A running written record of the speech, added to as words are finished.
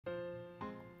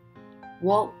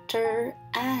Walter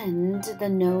and the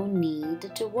No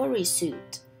Need to Worry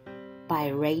Suit by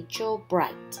Rachel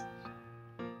Bright.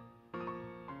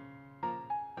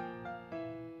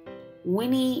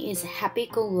 Winnie is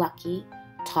happy-go-lucky,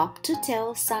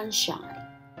 top-to-tail sunshine.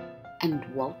 And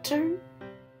Walter?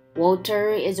 Walter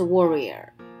is a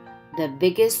warrior, the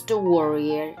biggest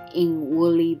warrior in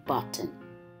Woollybottom.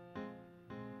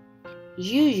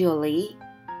 Usually,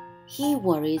 he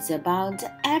worries about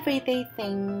everyday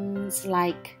things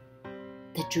like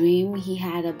the dream he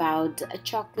had about a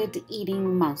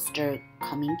chocolate-eating monster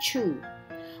coming true,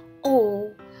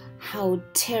 or how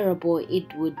terrible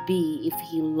it would be if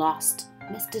he lost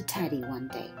Mr. Teddy one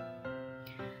day.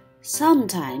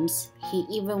 Sometimes he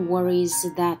even worries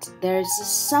that there's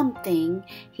something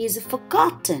he's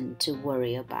forgotten to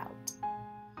worry about.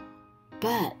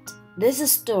 But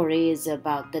this story is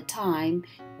about the time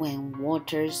when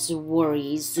Walter's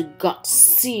worries got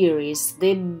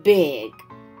seriously big.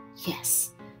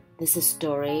 Yes, this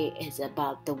story is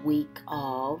about the week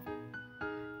of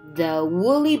the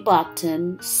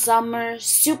Woollybottom Summer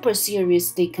Super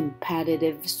Seriously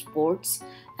Competitive Sports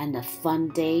and a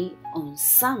Funday on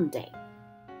Sunday.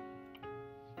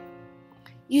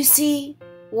 You see,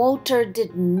 Walter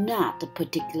did not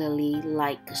particularly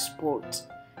like sports.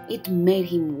 It made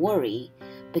him worry,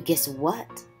 but guess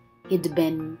what? He'd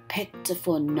been picked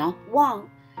for not one,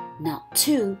 not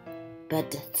two,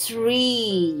 but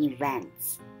 3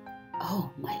 events.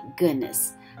 Oh my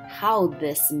goodness, how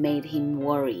this made him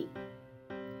worry.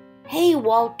 "Hey,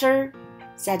 Walter,"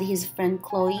 said his friend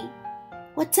Chloe.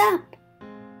 "What's up?"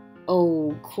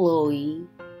 "Oh, Chloe,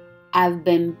 I've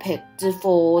been picked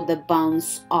for the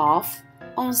bounce-off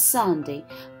on Sunday,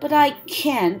 but I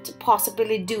can't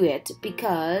possibly do it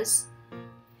because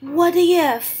what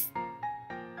if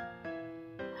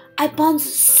I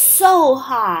bounce so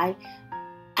high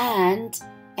and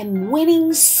am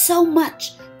winning so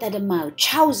much that my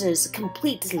trousers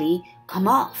completely come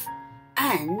off,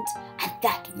 and at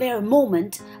that very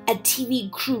moment a TV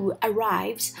crew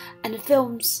arrives and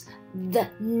films the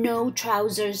no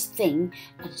trousers thing,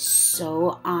 and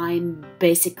so I'm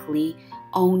basically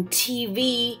on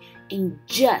TV in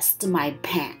just my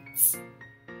pants."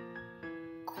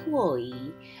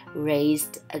 Chloe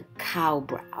raised a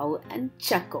cowbrow and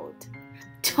chuckled.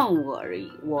 "Don't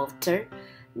worry, Walter,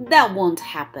 that won't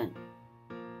happen."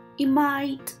 "It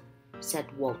might," said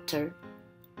Walter.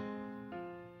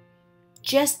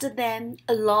 Just then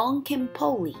along came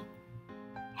Polly.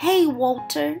 "Hey,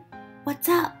 Walter, what's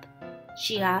up?"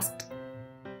 she asked.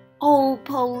 "Oh,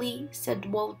 Polly,"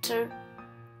 said Walter,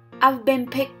 "I've been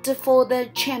picked for the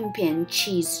champion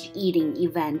cheese eating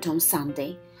event on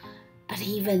Sunday. But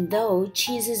even though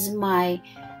cheese is my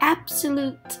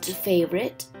absolute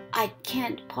favorite, I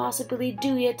can't possibly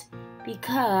do it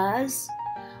because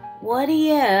what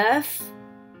if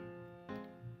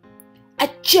a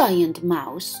giant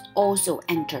mouse also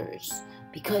enters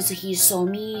because he saw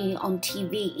me on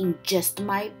TV in just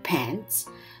my pants?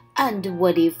 And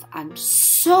what if I'm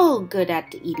so good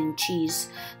at eating cheese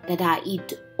that I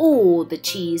eat all the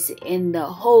cheese in the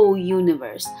whole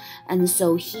universe, and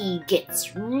so he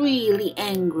gets really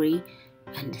angry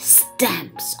and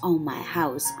stamps on my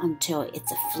house until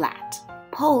it's flat?"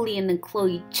 Polly and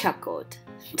Chloe chuckled.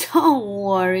 "Don't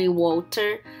worry,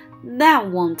 Walter, that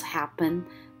won't happen,"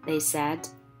 they said.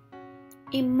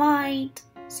 "It might,"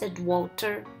 said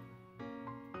Walter.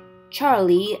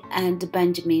 Charlie and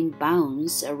Benjamin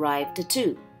Bounce arrived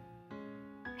too.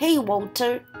 "Hey,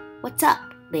 Walter, what's up?"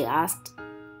 they asked.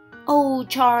 "Oh,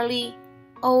 Charlie,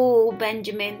 oh,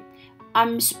 Benjamin,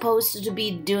 I'm supposed to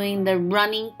be doing the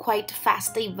running quite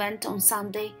fast event on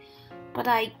Sunday, but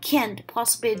I can't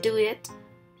possibly do it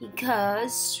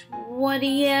because what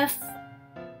if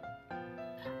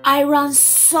I run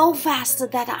so fast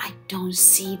that I don't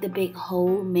see the big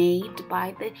hole made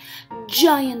by the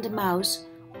giant mouse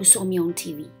who saw me on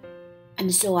TV,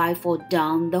 and so I fall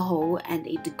down the hole and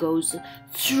it goes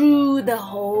through the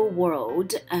whole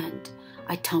world and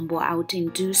I tumble out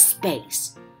into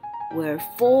space where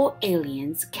 4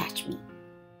 aliens catch me.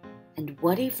 And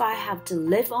what if I have to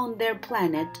live on their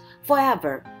planet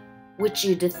forever, which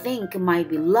you'd think might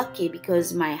be lucky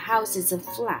because my house is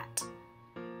flat.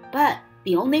 But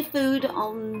the only food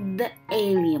on the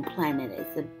alien planet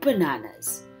is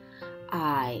bananas.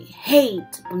 I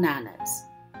hate bananas."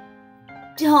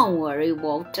 "Don't worry,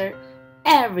 Walter,"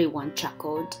 everyone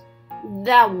chuckled.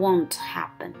 "That won't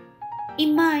happen."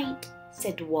 "It might,"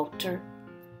 said Walter.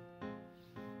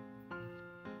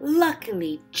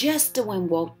 Luckily, just when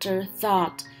Walter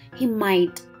thought he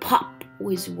might pop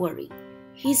with worry,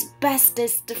 his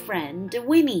bestest friend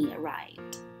Winnie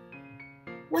arrived.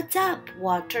 "What's up,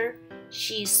 Walter?"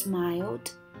 she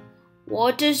smiled.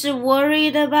 Walter's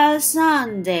worried about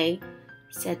Sunday,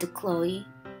 said Chloe.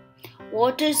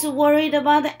 Walter's worried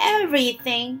about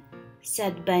everything,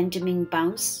 said Benjamin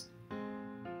Bounce.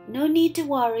 No need to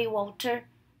worry, Walter.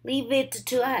 Leave it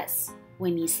to us,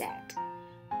 Winnie said.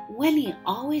 Winnie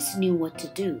always knew what to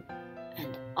do,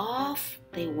 and off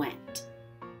they went.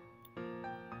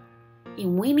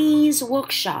 In Winnie's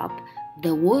workshop, the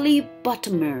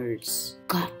Woollybottomers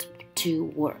got to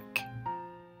work.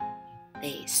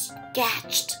 They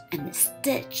sketched and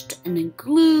stitched and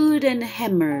glued and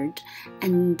hammered,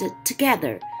 and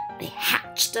together they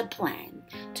hatched a plan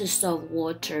to solve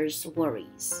Walter's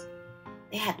worries.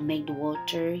 They had made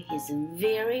Walter his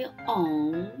very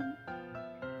own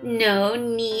 "No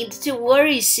need to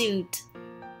worry" suit.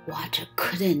 Walter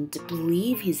couldn't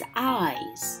believe his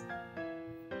eyes.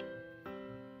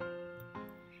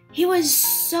 He was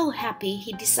so happy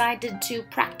he decided to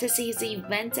practice his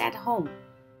events at home.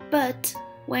 But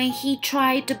when he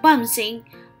tried bouncing,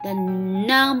 the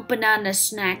non-banana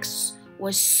snacks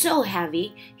were so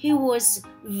heavy he was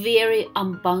very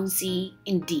unbouncy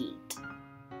indeed.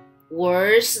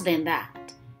 Worse than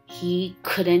that, he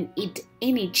couldn't eat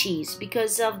any cheese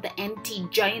because of the empty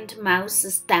giant mouse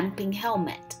stamping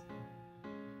helmet.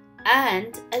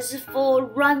 And as for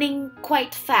running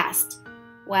quite fast,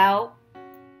 well,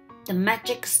 the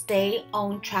magic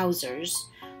stay-on trousers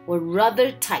were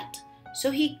rather tight,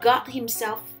 so he got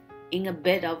himself in a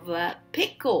bit of a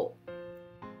pickle.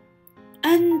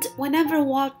 And whenever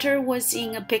Walter was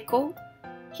in a pickle,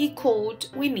 he called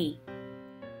Winnie.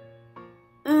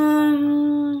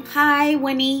 Hi,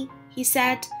 Winnie, he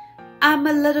said. I'm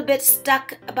a little bit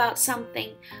stuck about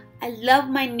something. I love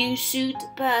my new suit,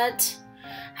 but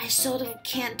I sort of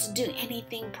can't do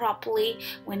anything properly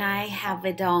when I have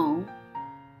it on.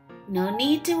 No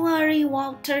need to worry,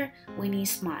 Walter, Winnie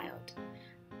smiled.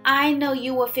 I know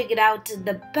you will figure out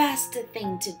the best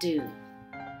thing to do.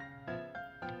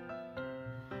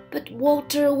 But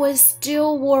Walter was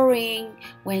still worrying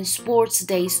when sports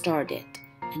day started,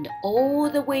 and all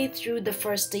the way through the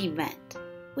first event,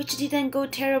 which didn't go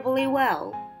terribly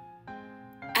well,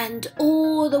 and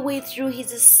all the way through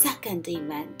his second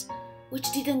event, which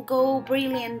didn't go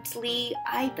brilliantly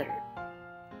either.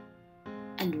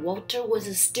 And Walter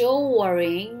was still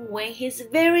worrying when his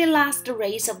very last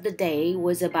race of the day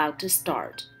was about to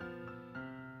start.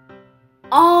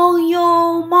 On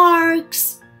your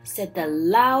marks, said the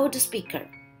loudspeaker.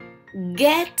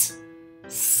 Get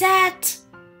set.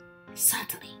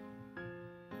 Suddenly,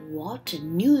 Walter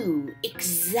knew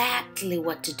exactly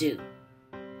what to do.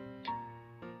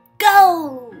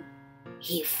 Go!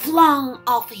 He flung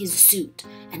off his suit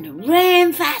and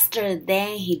ran faster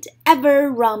than he'd ever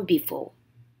run before.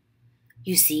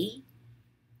 You see,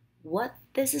 what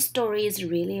this story is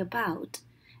really about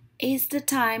is the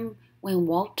time when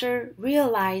Walter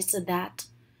realized that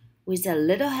with a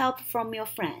little help from your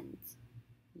friends,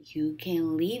 you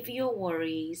can leave your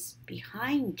worries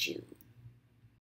behind you.